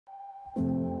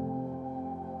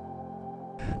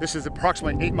This is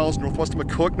approximately 8 miles northwest of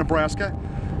McCook, Nebraska.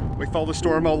 We follow the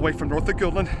storm all the way from north of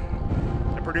Goodland.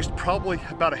 It produced probably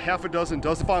about a half a dozen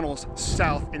funnels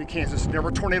south into Kansas. Never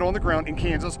a tornado on the ground in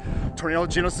Kansas. Tornado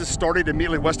genesis started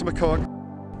immediately west of McCook.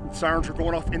 Sirens were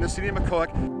going off in the city of McCook.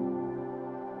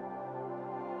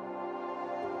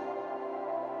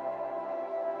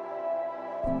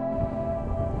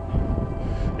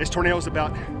 This tornado is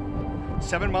about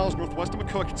 7 miles northwest of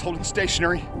McCook. It's holding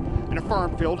stationary in a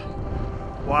farm field.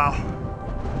 Wow.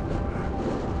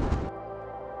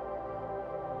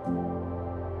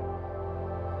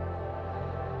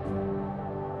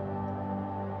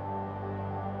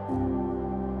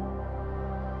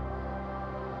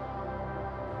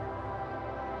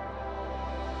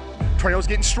 Tornado's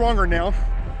getting stronger now.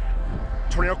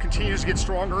 Tornado continues to get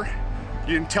stronger.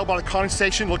 You can tell by the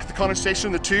condensation. Look at the condensation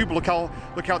in the tube. Look how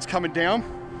it's coming down.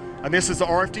 And this is the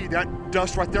RFD. That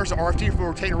dust right there is the RFD if we're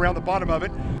rotating around the bottom of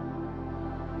it.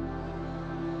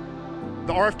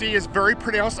 The RFD is very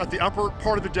pronounced at the upper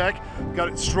part of the deck.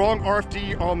 Got a strong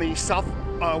RFD on the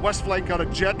southwest flank. Got a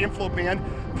jet inflow band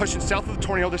pushing south of the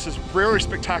tornado. This is very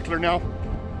spectacular now.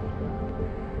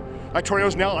 That tornado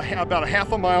is now about a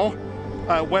half a mile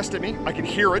west of me. I can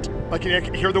hear it. I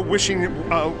can hear the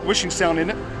whooshing sound in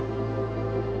it.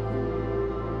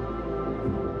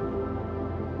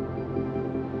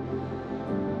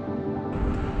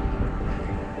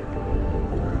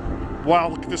 Wow,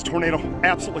 look at this tornado.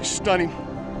 Absolutely stunning.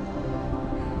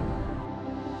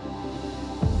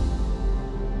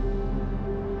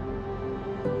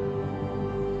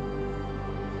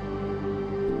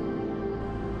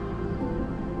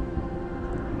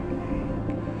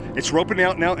 It's roping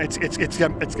out now. It's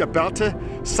about to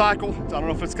cycle. I don't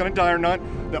know if it's going to die or not.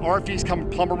 The RFD's coming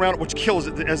plumb around it, which kills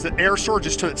it. As the air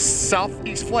surges to its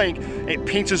southeast flank, it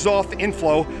pinches off the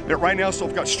inflow. But right now, so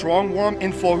we've got strong warm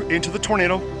inflow into the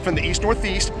tornado from the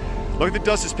east-northeast. Look at the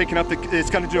dust it's picking up. It's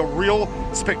going to do a real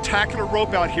spectacular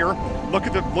rope out here. Look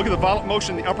at the violent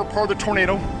motion in the upper part of the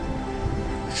tornado.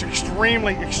 It's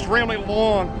extremely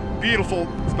long, beautiful.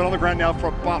 It's been on the ground now for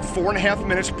about 4.5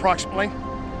 minutes approximately.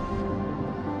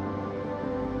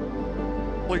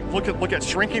 Look at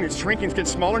shrinking. It's shrinking. It's getting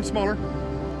smaller and smaller.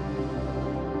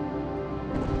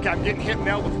 Okay, I'm getting hit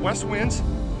now with west winds.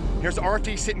 Here's the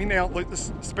RFD hitting me now. Look,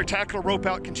 this spectacular rope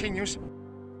out continues.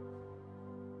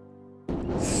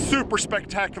 Super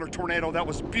spectacular tornado. That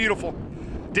was beautiful.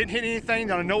 Didn't hit anything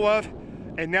that I know of.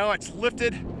 And now it's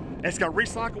lifted. And it's got to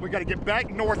recycle. We got to get back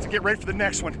north to get ready for the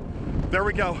next one. There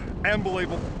we go.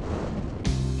 Unbelievable.